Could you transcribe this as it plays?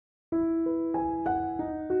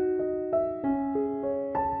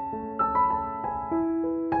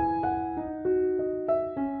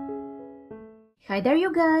Hi there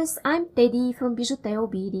you guys, I'm Teddy from Geometrical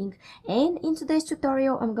Beading, and in today's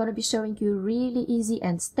tutorial I'm gonna be showing you really easy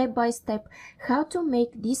and step-by-step how to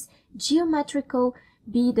make these geometrical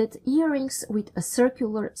beaded earrings with a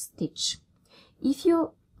circular stitch. If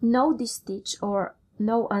you know this stitch or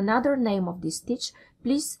know another name of this stitch,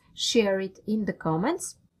 please share it in the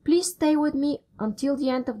comments. Please stay with me until the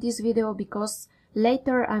end of this video because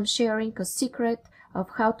later I'm sharing a secret of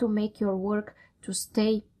how to make your work to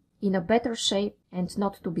stay in a better shape and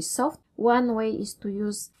not to be soft. One way is to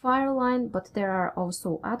use Fireline, but there are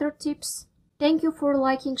also other tips. Thank you for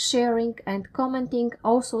liking, sharing and commenting,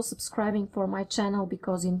 also subscribing for my channel,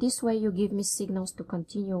 because in this way you give me signals to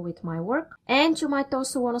continue with my work. And you might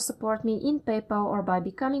also want to support me in PayPal or by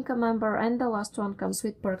becoming a member, and the last one comes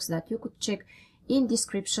with perks that you could check in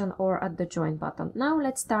description or at the join button. Now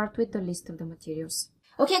let's start with the list of the materials.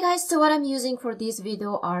 Okay guys, so what I'm using for this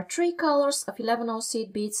video are 3 colors of 11/0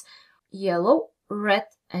 seed beads: yellow, red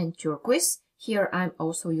and turquoise. Here I'm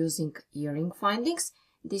also using earring findings.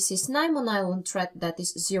 This is Nymo nylon thread that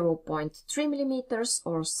is 0.3 millimeters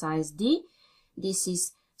or size D. This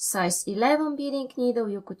is size 11 beading needle.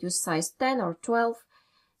 You could use size 10 or 12.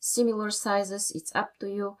 Similar sizes, it's up to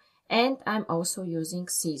you. And I'm also using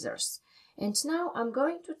scissors. And now I'm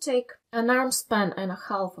going to take an arm span and a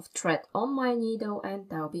half of thread on my needle,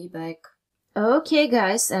 and I'll be back. Okay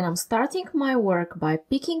guys, and I'm starting my work by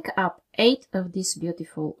picking up 8 of these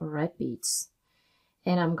beautiful red beads.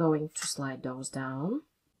 And I'm going to slide those down.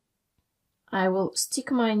 I will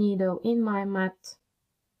stick my needle in my mat.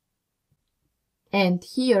 And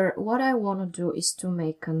here what I want to do is to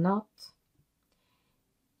make a knot.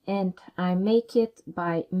 And I make it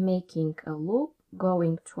by making a loop,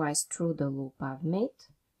 going twice through the loop I've made,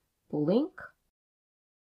 pulling,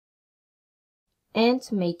 and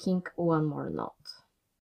making one more knot.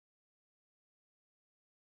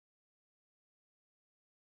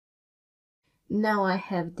 Now I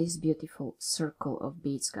have this beautiful circle of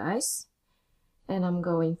beads, guys, and I'm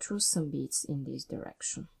going through some beads in this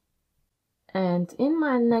direction. And in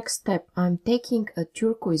my next step, I'm taking a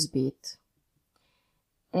turquoise bead,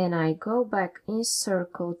 and I go back in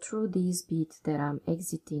circle through these beads that I'm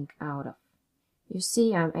exiting out of. You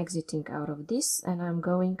see, I'm exiting out of this and I'm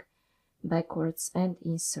going backwards and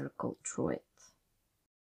in circle through it.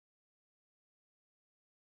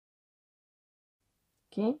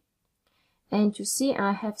 Okay, and you see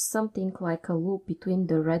I have something like a loop between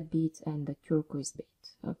the red bead and the turquoise bead.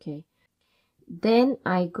 Okay, then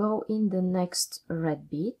I go in the next red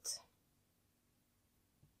bead,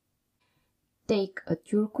 take a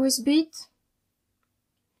turquoise bead,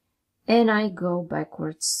 and I go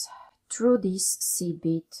backwards through this seed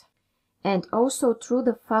bead and also through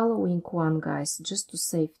the following one, guys, just to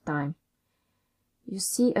save time. You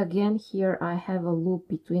see again here I have a loop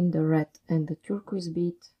between the red and the turquoise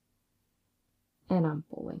bead, and I'm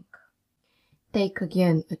pulling. Take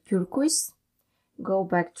again a turquoise, go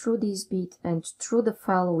back through this bead and through the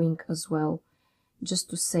following as well, just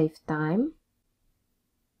to save time.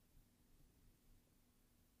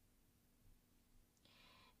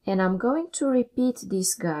 And I'm going to repeat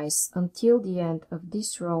this, guys, until the end of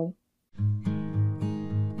this row.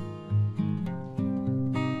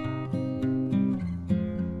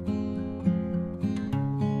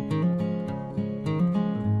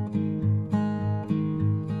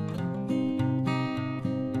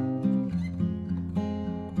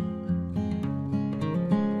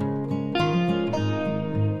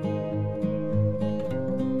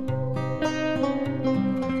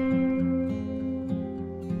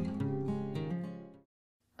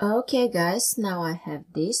 Okay guys, now I have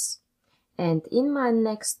this, and in my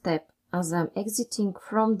next step, as I'm exiting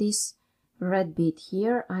from this red bead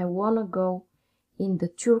here, I want to go in the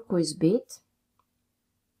turquoise bead,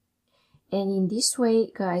 and in this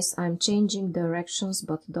way, guys, I'm changing directions,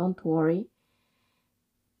 but don't worry,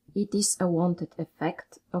 it is a wanted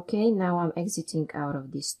effect. Okay, now I'm exiting out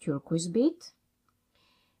of this turquoise bead,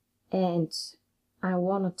 and I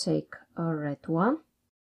want to take a red one.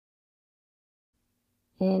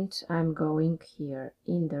 And I'm going here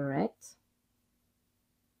in the red,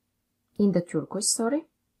 in the turquoise, sorry.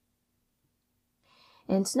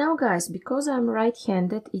 And now guys, because I'm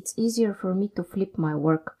right-handed, it's easier for me to flip my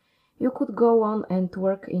work. You could go on and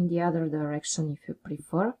work in the other direction if you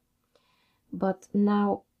prefer. But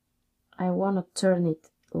now I want to turn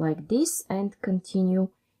it like this and continue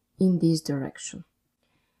in this direction.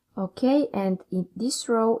 Okay, and this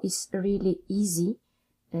row is really easy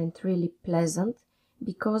and really pleasant,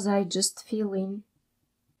 because I just fill in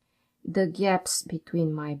the gaps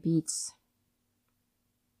between my beads.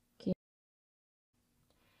 Okay.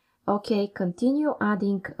 Okay, continue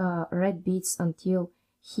adding red beads until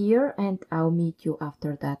here, and I'll meet you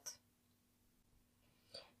after that.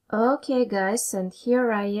 Okay guys, and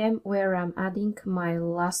here I am where I'm adding my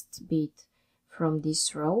last bead from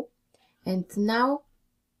this row, and now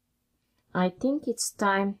I think it's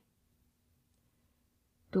time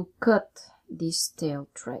to cut this tail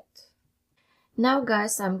thread. Now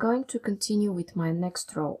guys, I'm going to continue with my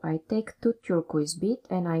next row. I take 2 turquoise beads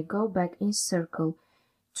and I go back in circle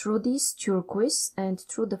through this turquoise and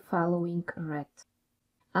through the following red.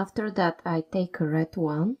 After that I take a red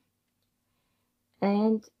one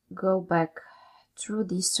and go back through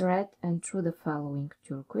this red and through the following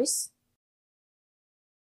turquoise.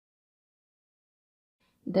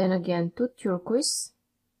 Then again 2 turquoise,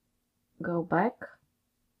 go back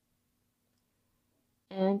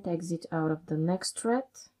and exit out of the next red,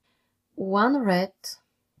 1 red,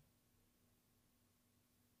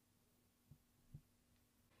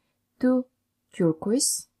 2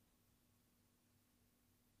 turquoise,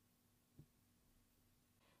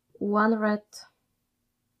 1 red,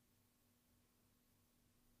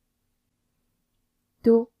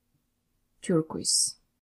 2 turquoise.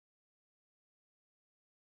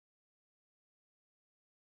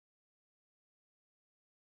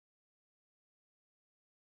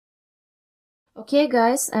 Okay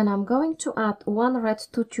guys, and I'm going to add 1 red,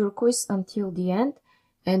 2 turquoise until the end,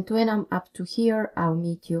 and when I'm up to here I'll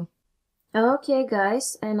meet you. Okay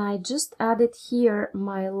guys, and I just added here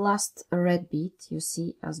my last red bead, you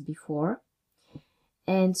see, as before.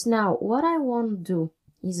 And now what I want to do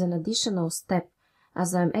is an additional step.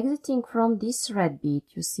 As I'm exiting from this red bead,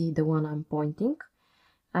 you see the one I'm pointing,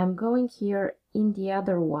 I'm going here in the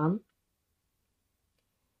other one,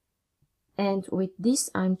 and with this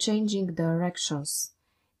I'm changing directions,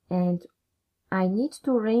 and I need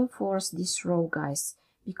to reinforce this row guys,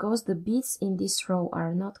 because the beads in this row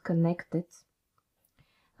are not connected.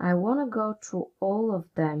 I want to go through all of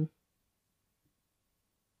them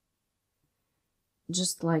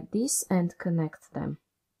just like this and connect them.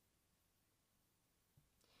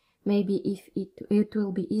 Maybe if it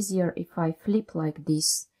will be easier if I flip like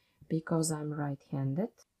this, because I'm right-handed.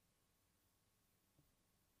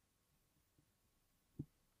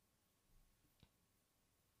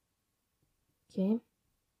 Okay.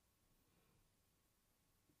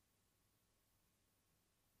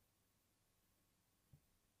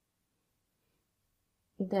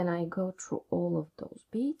 Then I go through all of those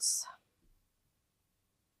beads.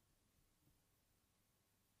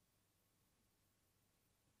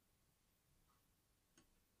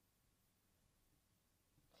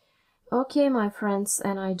 Okay, my friends,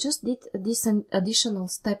 and I just did this additional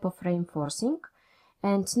step of reinforcing,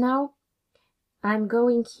 and now I'm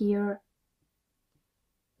going here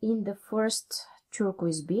in the first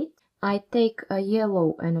turquoise bead. I take a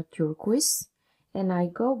yellow and a turquoise, and I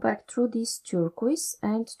go back through this turquoise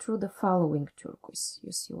and through the following turquoise.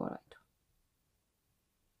 You see what I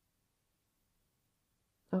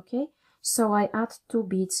do. Okay, so I add 2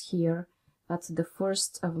 beads here at the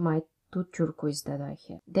first of my 2 turquoise that I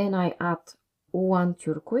have. Then I add 1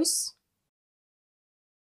 turquoise,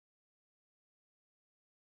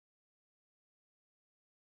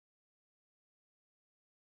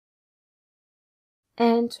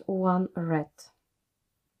 and 1 red.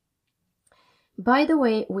 By the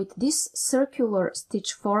way, with this circular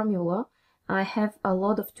stitch formula, I have a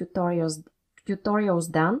lot of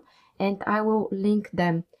tutorials done, and I will link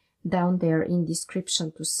them down there in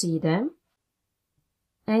description to see them.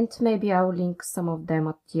 And maybe I'll link some of them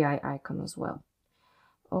at the eye icon as well.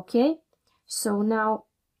 Okay, so now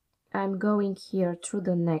I'm going here through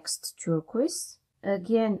the next turquoise.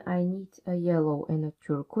 Again, I need a yellow and a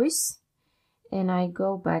turquoise. And I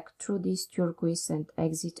go back through this turquoise and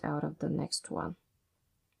exit out of the next one.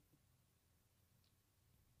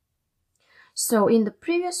 So in the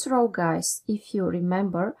previous row, guys, if you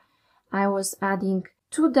remember, I was adding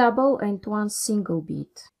 2 double and 1 single bead.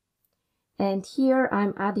 And here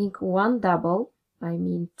I'm adding 1 double, I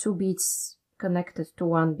mean 2 beads connected to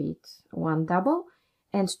 1 bead, 1 double,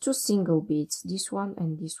 and 2 single beads, this one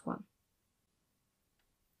and this one.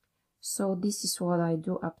 So this is what I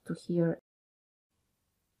do up to here.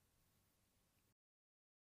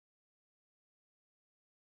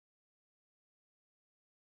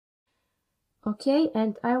 Okay,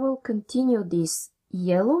 and I will continue this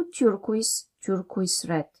yellow, turquoise, turquoise,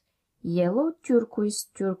 red, yellow, turquoise,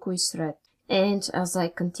 turquoise, red. And as I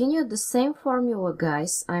continue the same formula,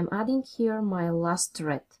 guys, I'm adding here my last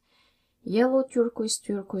red, yellow, turquoise,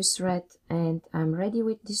 turquoise, red, and I'm ready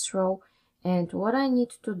with this row. And what I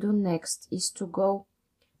need to do next is to go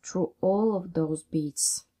through all of those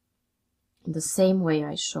beads. the same way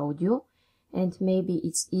I showed you, and maybe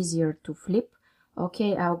it's easier to flip.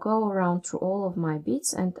 Okay, I'll go around through all of my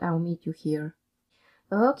beads and I'll meet you here.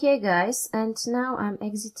 Okay guys, and now I'm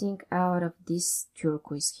exiting out of this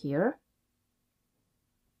turquoise here.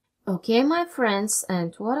 Okay my friends,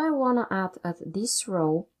 and what I wanna add at this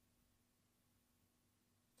row,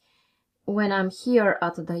 when I'm here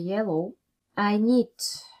at the yellow, I need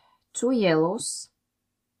 2 yellows,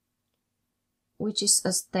 which is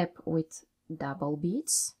a step with double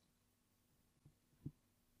beads.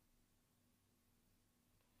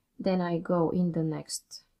 Then I go in the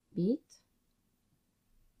next bead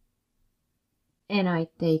and I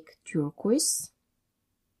take turquoise.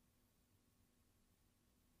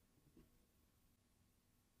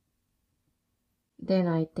 Then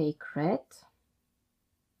I take red.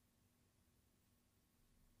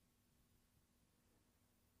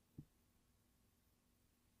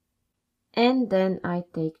 And then I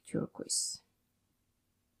take turquoise.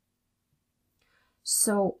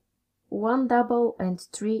 So 1 double and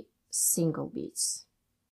 3 single beads.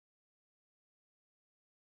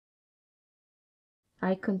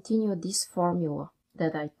 I continue this formula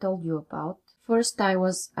that I told you about. First I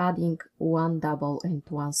was adding 1 double and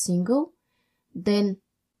 1 single, then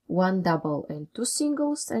 1 double and 2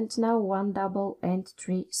 singles, and now 1 double and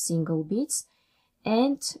 3 single beads.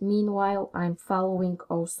 And meanwhile I'm following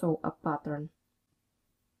also a pattern.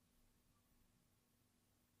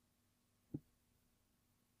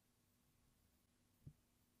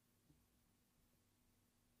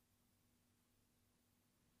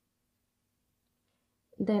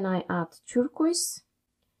 Then I add turquoise,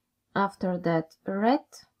 after that red,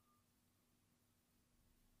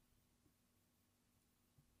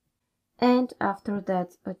 and after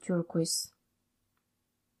that a turquoise.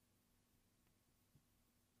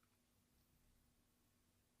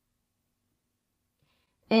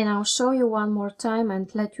 And I'll show you one more time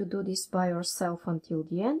and let you do this by yourself until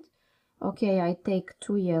the end. Okay, I take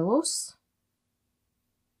 2 yellows,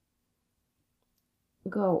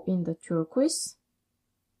 go in the turquoise,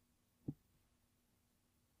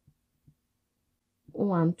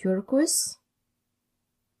 1 turquoise,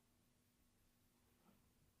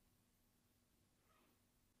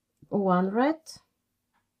 1 red,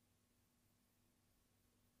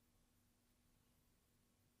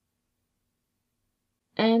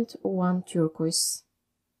 and 1 turquoise.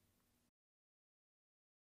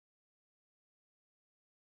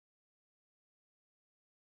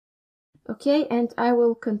 Okay, and I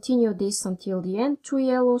will continue this until the end. 2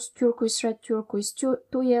 yellows, turquoise, red, turquoise, 2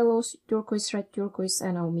 yellows, turquoise, red, turquoise,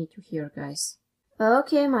 and I'll meet you here, guys.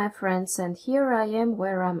 Okay, my friends, and here I am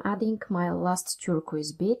where I'm adding my last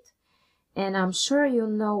turquoise bead, and I'm sure you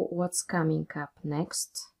know what's coming up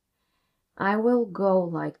next. I will go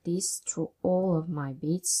like this through all of my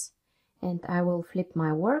beads, and I will flip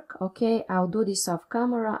my work. Okay, I'll do this off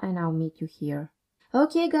camera and I'll meet you here.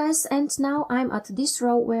 Okay guys, and now I'm at this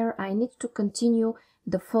row where I need to continue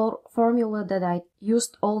the formula that I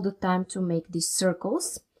used all the time to make these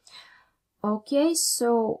circles. Okay,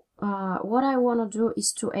 so what I want to do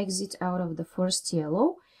is to exit out of the first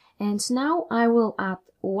yellow, and now I will add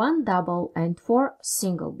 1 double and 4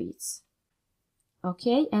 single beads.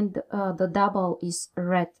 Okay, and the double is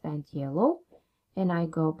red and yellow, and I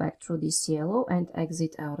go back through this yellow and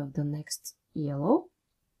exit out of the next yellow.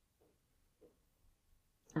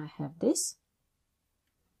 I have this.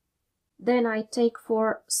 Then I take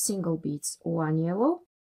 4 single beads, 1 yellow.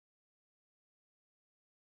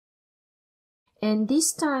 And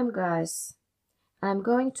this time, guys, I'm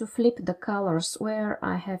going to flip the colors. Where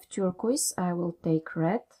I have turquoise, I will take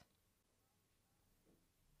red,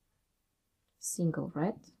 single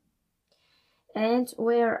red. And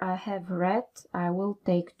where I have red, I will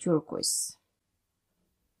take turquoise.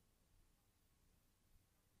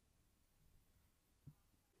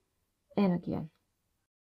 And again.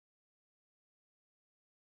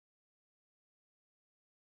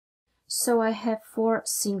 So I have 4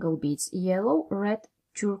 single beads, yellow, red,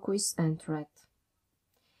 turquoise and red.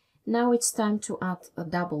 Now it's time to add a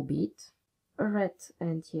double bead, red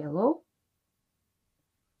and yellow.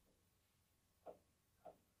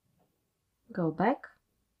 Go back.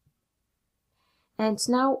 And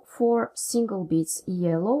now 4 single beads,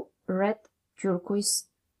 yellow, red, turquoise,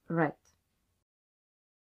 red.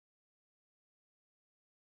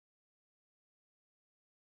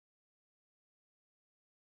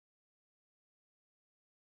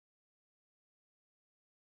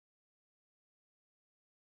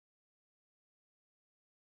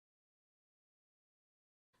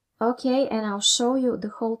 Okay, and I'll show you the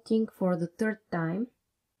whole thing for the 3rd time.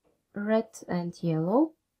 Red and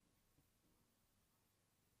yellow.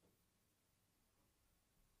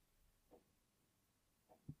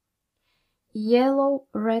 yellow,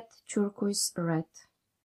 red, turquoise, red.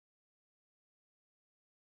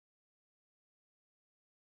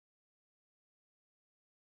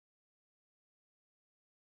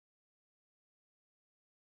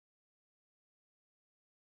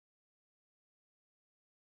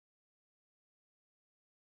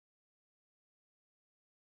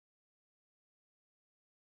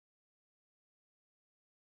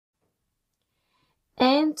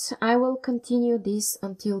 And I will continue this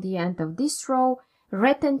until the end of this row,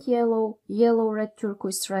 red and yellow, yellow, red,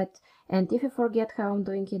 turquoise, red. And if you forget how I'm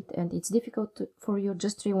doing it and it's difficult for you,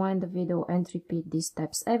 just rewind the video and repeat these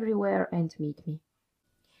steps everywhere and meet me.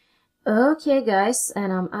 Okay guys,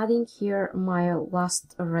 and I'm adding here my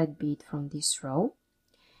last red bead from this row.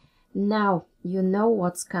 Now you know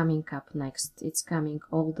what's coming up next. It's coming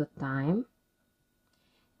all the time,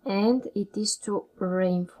 and it is to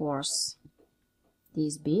reinforce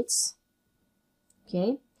these beads.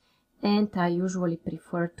 Okay, and I usually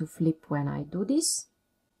prefer to flip when I do this.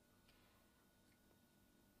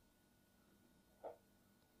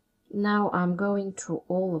 Now I'm going through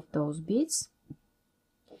all of those beads,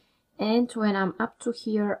 and when I'm up to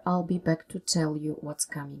here, I'll be back to tell you what's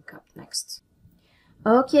coming up next.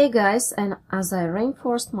 Okay guys, and as I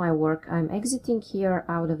reinforced my work, I'm exiting here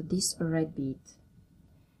out of this red bead.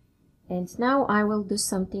 And now I will do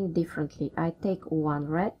something differently. I take one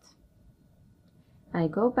red, I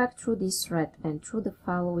go back through this red and through the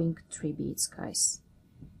following 3 beads, guys.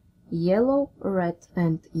 Yellow, red,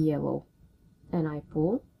 and yellow. And I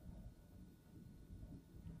pull.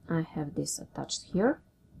 I have this attached here.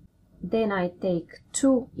 Then I take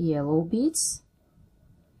 2 yellow beads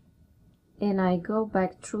and I go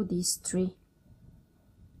back through these 3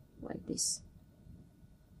 like this.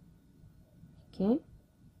 Okay.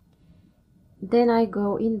 Then I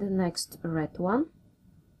go in the next red one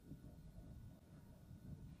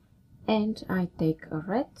and I take a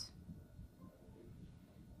red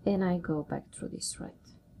and I go back through this red.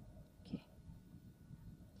 Okay.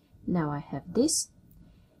 Now I have this.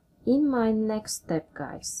 In my next step,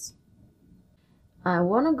 guys, I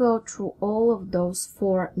want to go through all of those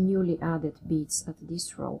 4 newly added beads at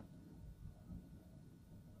this row.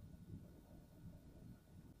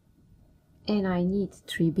 And I need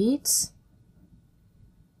 3 beads.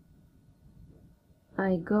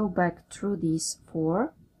 I go back through these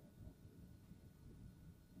 4.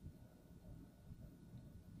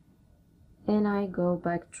 And I go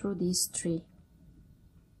back through these 3.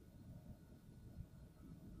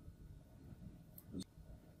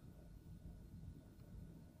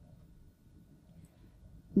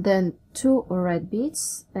 Then 2 red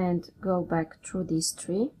beads and go back through these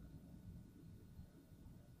 3.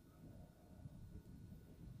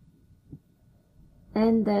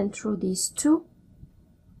 And then through these 2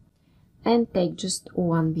 and take just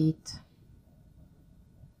 1 bead.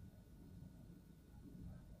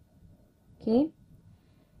 Okay,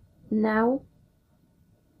 now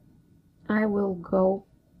I will go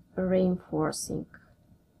reinforcing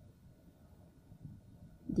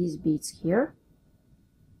these beads here.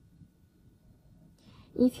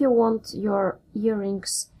 If you want your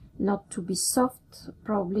earrings not to be soft,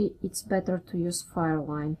 probably it's better to use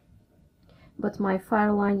Fireline. But my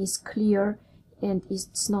Fireline is clear and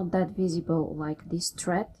it's not that visible like this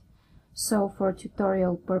thread. So for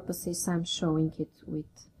tutorial purposes, I'm showing it with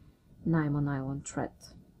Nymo nylon thread.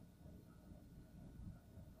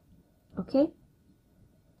 Okay,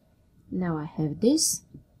 now I have this.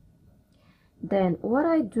 Then what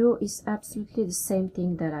I do is absolutely the same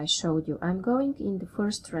thing that I showed you. I'm going in the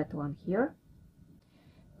first red one here,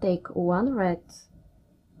 take 1 red,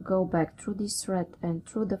 go back through this red and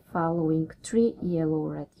through the following 3 yellow,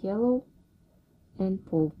 red, yellow, and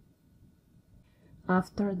pull.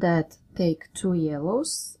 After that, take 2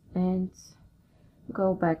 yellows and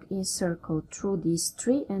go back in circle through these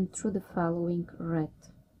 3 and through the following red.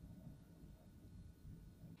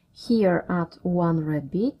 Here add 1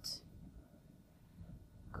 red bead,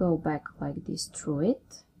 go back like this through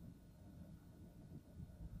it,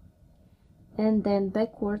 and then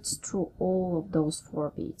backwards through all of those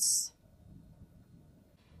 4 beads.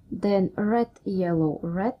 Then red, yellow,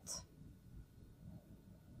 red,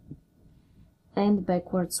 and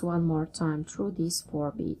backwards one more time through these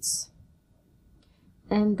 4 beads,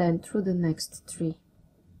 and then through the next 3.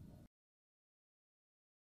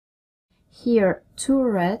 Here 2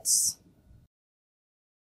 reds,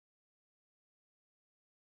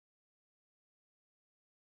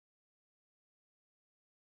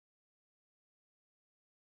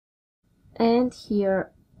 and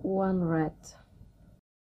here 1 red.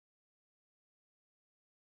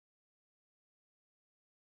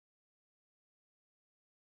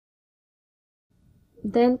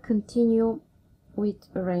 Then continue with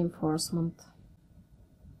reinforcement.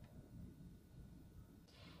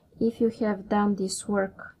 If you have done this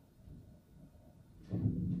work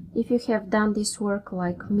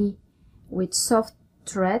like me with soft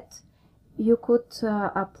thread, you could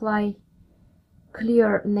apply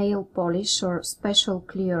clear nail polish or special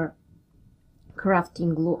clear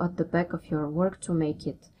crafting glue at the back of your work to make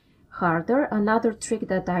it harder. Another trick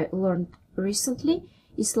that I learned recently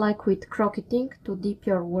is like with crocketing, to dip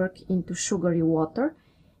your work into sugary water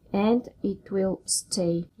and it will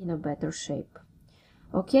stay in a better shape.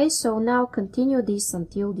 Okay, so now continue this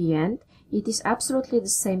until the end. It is absolutely the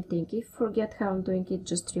same thing. If you forget how I'm doing it,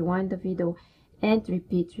 just rewind the video and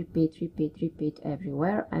repeat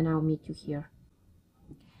everywhere, and I'll meet you here.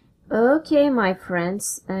 Okay, my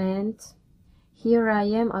friends, and here I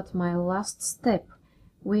am at my last step,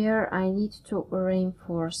 where I need to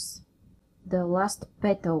reinforce the last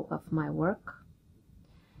petal of my work.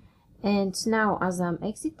 And now, as I'm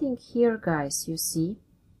exiting here, guys, you see,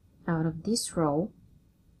 out of this row,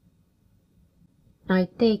 I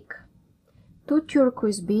take 2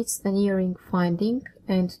 turquoise beads, an earring finding,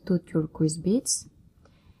 and 2 turquoise beads.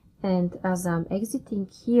 And as I'm exiting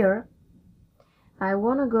here, I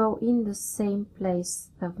want to go in the same place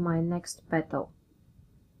of my next petal.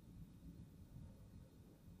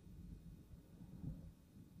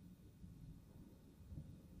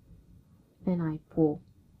 And I pull.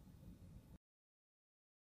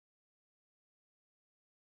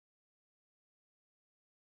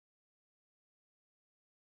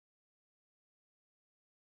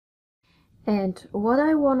 And what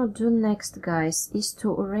I want to do next, guys, is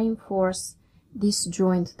to reinforce this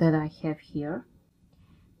joint that I have here.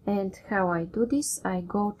 And how I do this, I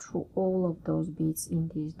go through all of those beads in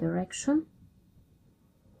this direction.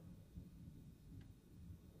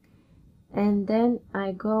 And then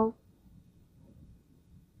I go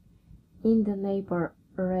in the neighbor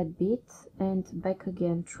red bead and back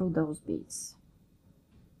again through those beads.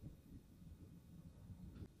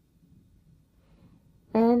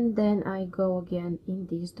 And then I go again in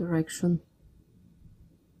this direction.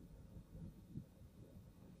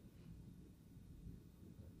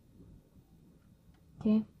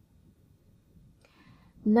 Okay.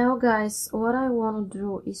 Now, guys, what I want to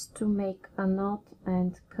do is to make a knot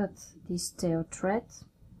and cut this tail thread.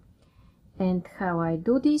 And how I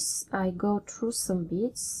do this, I go through some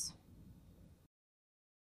beads.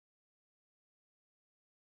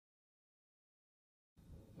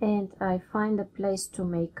 And I find a place to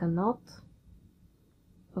make a knot.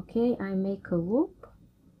 Okay, I make a loop.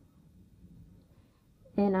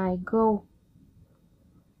 And I go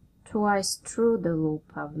twice through the loop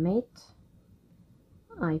I've made.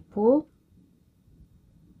 I pull.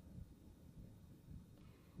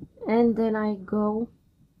 And then I go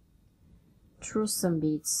through some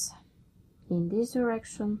beads in this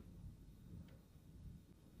direction.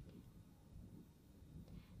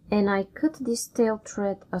 And I cut this tail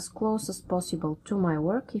thread as close as possible to my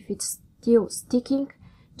work. If it's still sticking,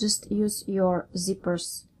 just use your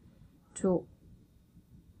zippers to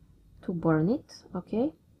burn it,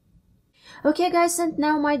 okay? Okay, guys, and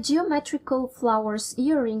now my geometrical flowers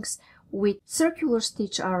earrings with circular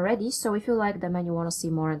stitch are ready. So if you like them and you want to see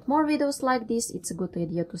more and more videos like this, it's a good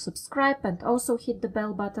idea to subscribe and also hit the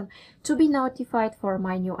bell button to be notified for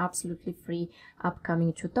my new absolutely free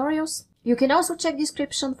upcoming tutorials. You can also check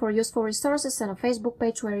description for useful resources and a Facebook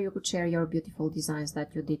page where you could share your beautiful designs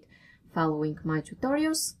that you did following my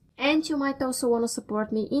tutorials. And you might also want to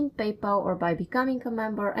support me in PayPal or by becoming a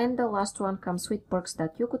member, and the last one comes with perks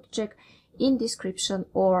that you could check in description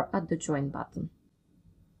or at the join button.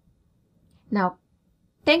 Now,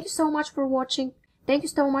 thank you so much for watching. Thank you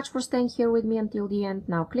so much for staying here with me until the end.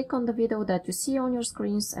 Now click on the video that you see on your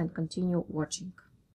screens and continue watching.